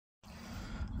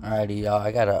Alrighty, y'all.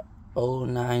 I got a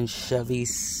 '09 Chevy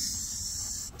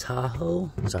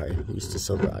Tahoe. Sorry, I'm used to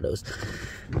Silverados.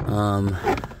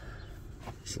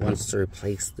 She wants to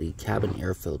replace the cabin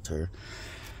air filter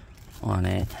on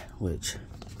it, which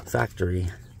factory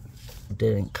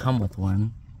didn't come with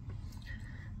one.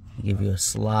 They give you a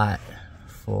slot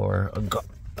for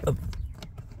a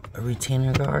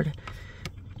retainer guard.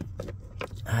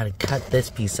 I had to cut this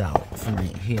piece out from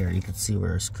right here. You can see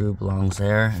where a screw belongs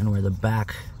there, and where the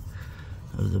back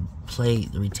of the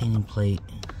plate, the retaining plate,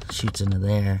 shoots into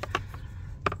there.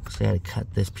 So I had to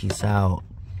cut this piece out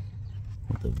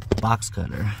with a box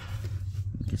cutter.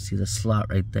 You can see the slot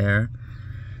right there.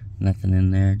 Nothing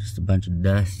in there, just a bunch of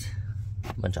dust,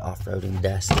 a bunch of off-roading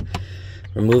dust.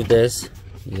 Remove this.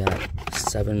 You got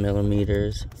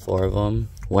 7mm, 4 of them.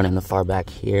 One in the far back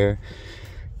here.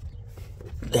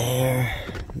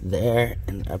 There,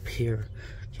 and up here.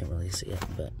 Can't really see it,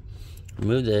 but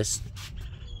remove this.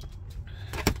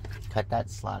 Cut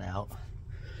that slot out.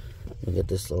 We get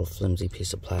this little flimsy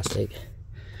piece of plastic.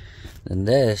 And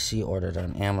this she ordered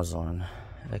on Amazon.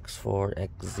 X4,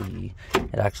 XZ.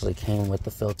 It actually came with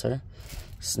the filter.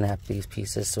 Snap these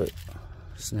pieces so it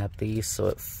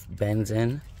bends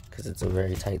in, because it's a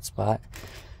very tight spot.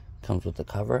 Comes with the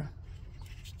cover,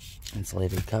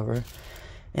 insulated cover,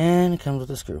 and it comes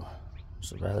with a screw.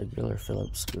 It's a regular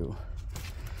Phillips screw.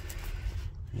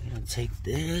 You're gonna take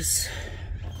this.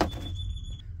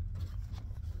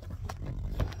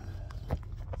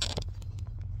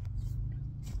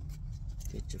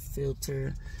 Get your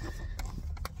filter.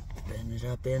 Bend it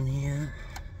up in here.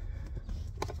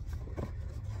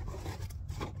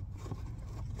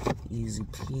 Easy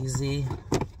peasy.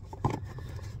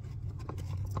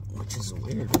 Which is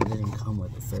weird, it didn't come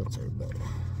with the filter, but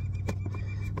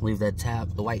leave that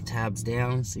tab, the white tabs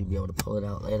down, so you'll be able to pull it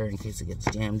out later in case it gets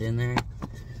jammed in there.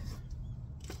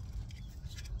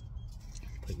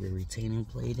 Put your retaining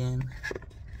plate in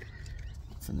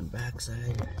from the back side.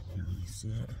 You can really see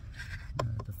it.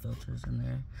 The filter's in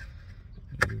there.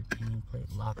 Your retaining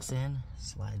plate locks in,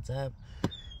 slides up,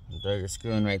 and throw your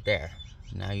screw in right there.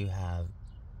 Now you have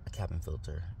a cabin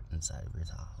filter inside of your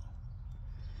Tahoe.